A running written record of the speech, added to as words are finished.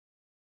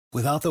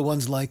Without the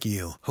ones like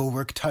you, who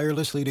work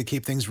tirelessly to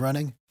keep things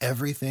running,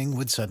 everything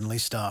would suddenly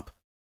stop.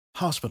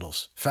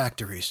 Hospitals,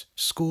 factories,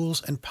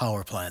 schools, and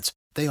power plants,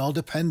 they all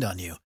depend on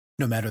you.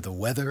 No matter the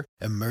weather,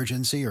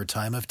 emergency, or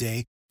time of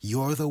day,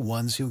 you're the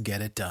ones who get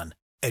it done.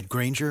 At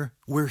Grainger,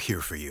 we're here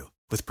for you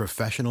with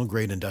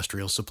professional-grade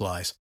industrial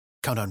supplies.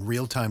 Count on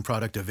real-time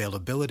product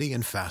availability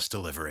and fast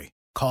delivery.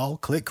 Call,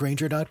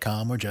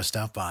 clickgrainger.com, or just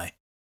stop by.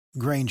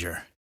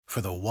 Grainger, for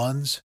the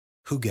ones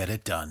who get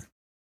it done.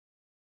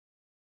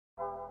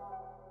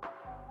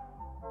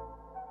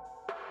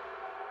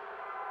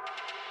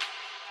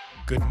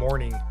 Good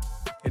morning.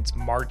 It's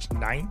March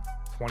 9th,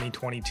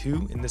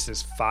 2022, and this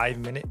is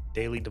 5-minute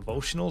daily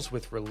devotionals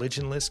with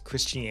religionless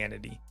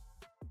Christianity.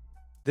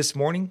 This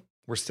morning,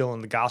 we're still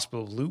in the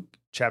Gospel of Luke,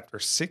 chapter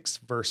 6,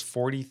 verse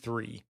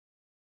 43.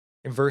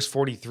 And verse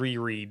 43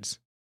 reads,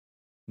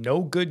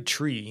 "No good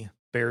tree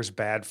bears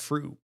bad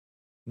fruit,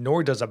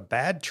 nor does a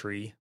bad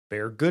tree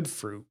bear good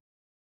fruit."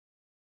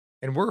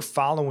 And we're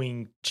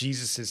following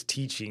Jesus'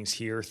 teachings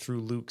here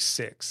through Luke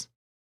 6.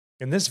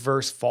 And this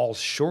verse falls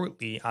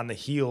shortly on the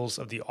heels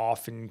of the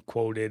often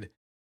quoted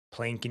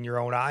plank in your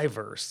own eye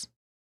verse,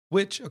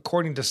 which,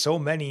 according to so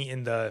many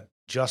in the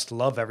just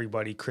love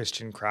everybody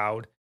Christian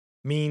crowd,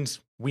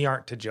 means we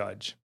aren't to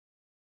judge.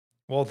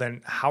 Well,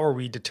 then, how are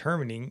we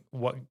determining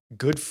what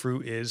good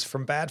fruit is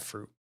from bad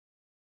fruit?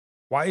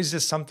 Why is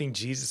this something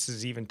Jesus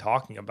is even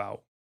talking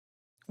about?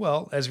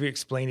 Well, as we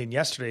explained in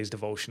yesterday's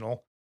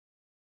devotional,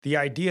 the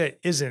idea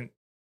isn't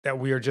that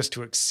we are just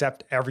to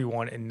accept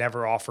everyone and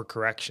never offer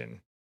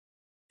correction.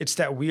 It's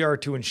that we are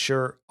to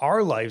ensure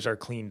our lives are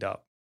cleaned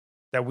up,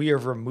 that we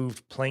have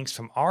removed planks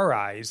from our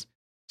eyes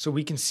so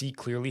we can see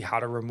clearly how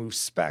to remove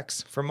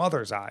specks from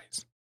others'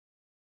 eyes.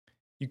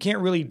 You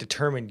can't really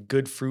determine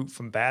good fruit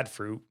from bad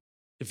fruit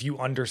if you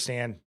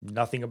understand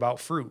nothing about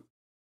fruit.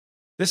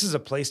 This is a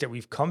place that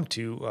we've come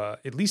to,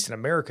 at least in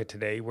America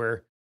today,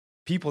 where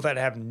people that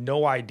have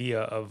no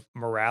idea of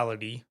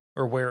morality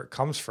or where it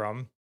comes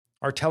from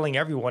are telling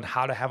everyone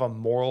how to have a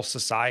moral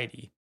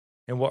society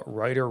and what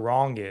right or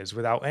wrong is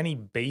without any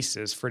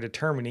basis for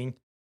determining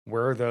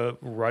where the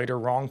right or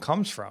wrong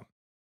comes from.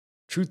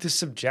 Truth is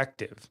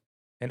subjective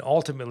and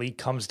ultimately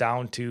comes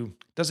down to,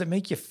 does it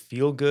make you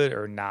feel good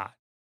or not?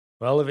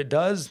 Well, if it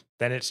does,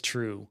 then it's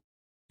true.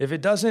 If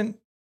it doesn't,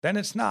 then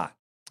it's not.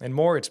 And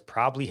more, it's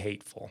probably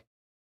hateful.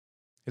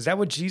 Is that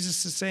what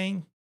Jesus is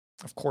saying?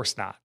 Of course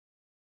not.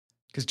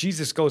 Because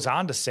Jesus goes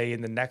on to say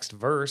in the next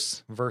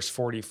verse, verse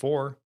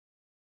 44,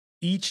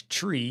 each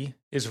tree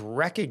is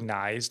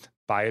recognized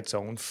by its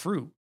own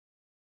fruit.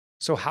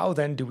 So how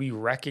then do we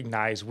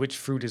recognize which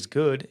fruit is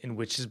good and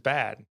which is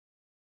bad?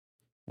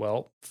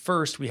 Well,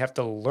 first we have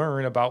to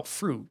learn about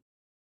fruit.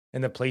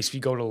 And the place we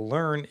go to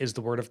learn is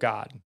the Word of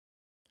God.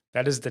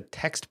 That is the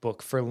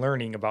textbook for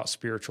learning about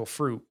spiritual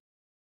fruit.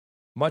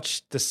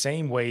 Much the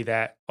same way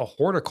that a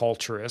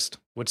horticulturist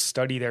would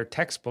study their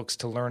textbooks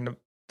to learn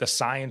the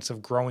science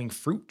of growing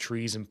fruit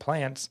trees and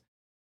plants,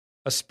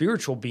 a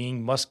spiritual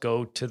being must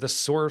go to the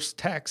source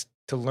text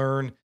to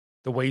learn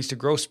the ways to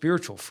grow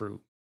spiritual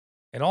fruit,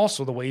 and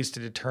also the ways to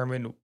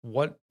determine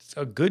what's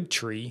a good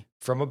tree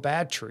from a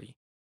bad tree.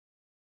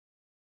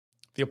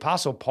 The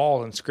Apostle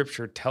Paul in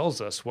Scripture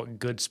tells us what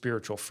good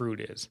spiritual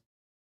fruit is,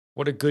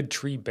 what a good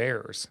tree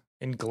bears,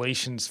 in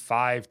Galatians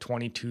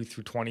 5:22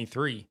 through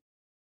 23.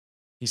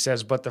 He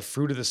says, "But the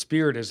fruit of the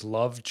Spirit is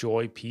love,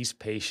 joy, peace,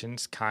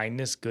 patience,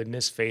 kindness,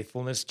 goodness,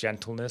 faithfulness,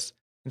 gentleness,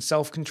 and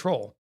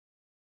self-control."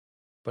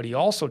 But he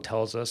also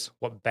tells us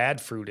what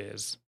bad fruit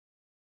is,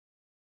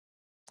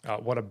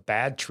 what a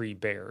bad tree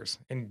bears.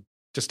 In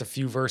just a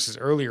few verses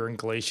earlier in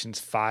Galatians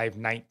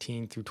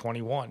 5:19 through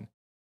 21,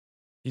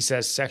 he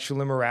says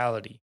sexual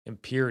immorality,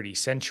 impurity,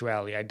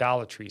 sensuality,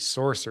 idolatry,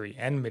 sorcery,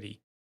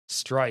 enmity,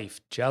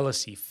 strife,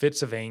 jealousy,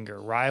 fits of anger,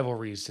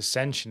 rivalries,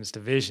 dissensions,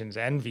 divisions,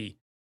 envy,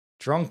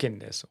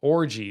 drunkenness,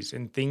 orgies,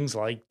 and things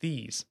like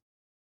these.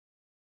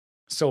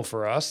 So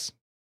for us,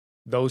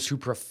 those who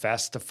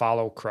profess to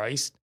follow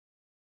Christ,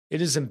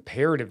 it is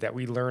imperative that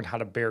we learn how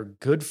to bear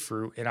good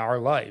fruit in our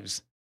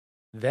lives.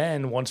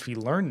 Then, once we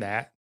learn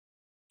that,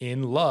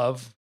 in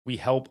love, we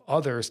help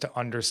others to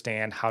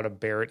understand how to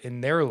bear it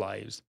in their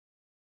lives.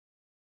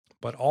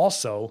 But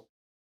also,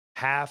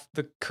 have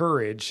the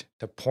courage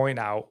to point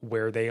out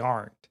where they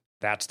aren't.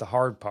 That's the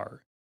hard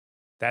part.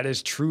 That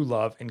is true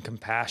love and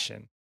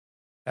compassion.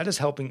 That is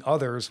helping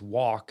others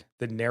walk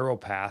the narrow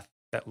path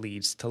that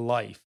leads to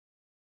life.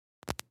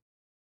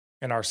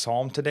 And our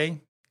psalm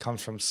today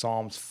comes from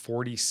Psalms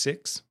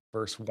 46,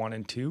 verse 1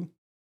 and 2.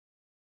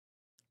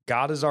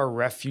 God is our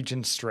refuge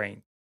and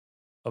strength,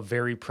 a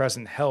very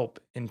present help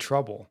in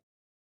trouble.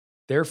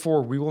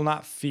 Therefore we will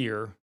not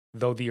fear,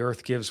 though the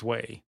earth gives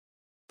way,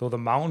 though the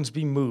mountains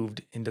be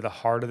moved into the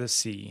heart of the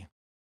sea.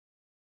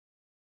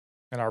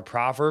 And our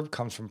proverb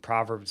comes from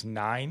Proverbs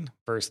 9,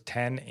 verse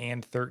 10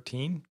 and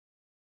 13.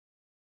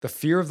 The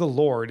fear of the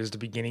Lord is the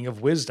beginning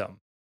of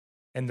wisdom,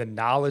 and the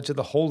knowledge of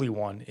the Holy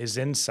One is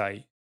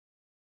insight.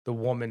 The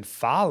woman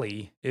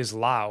folly is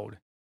loud,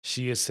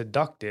 she is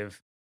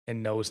seductive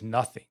and knows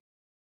nothing.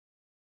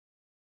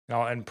 And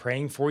I'll end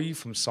praying for you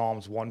from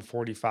Psalms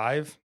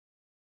 145.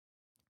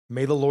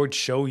 May the Lord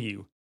show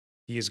you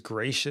he is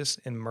gracious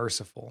and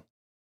merciful,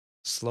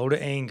 slow to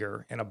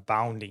anger and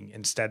abounding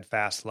in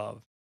steadfast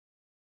love.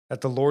 That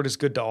the Lord is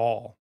good to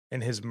all,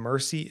 and his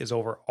mercy is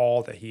over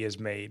all that he has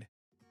made.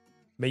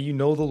 May you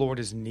know the Lord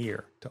is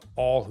near to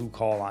all who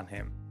call on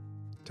him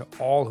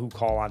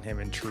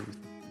in truth.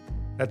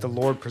 That the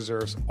Lord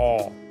preserves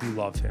all who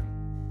love him.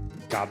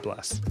 God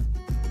bless.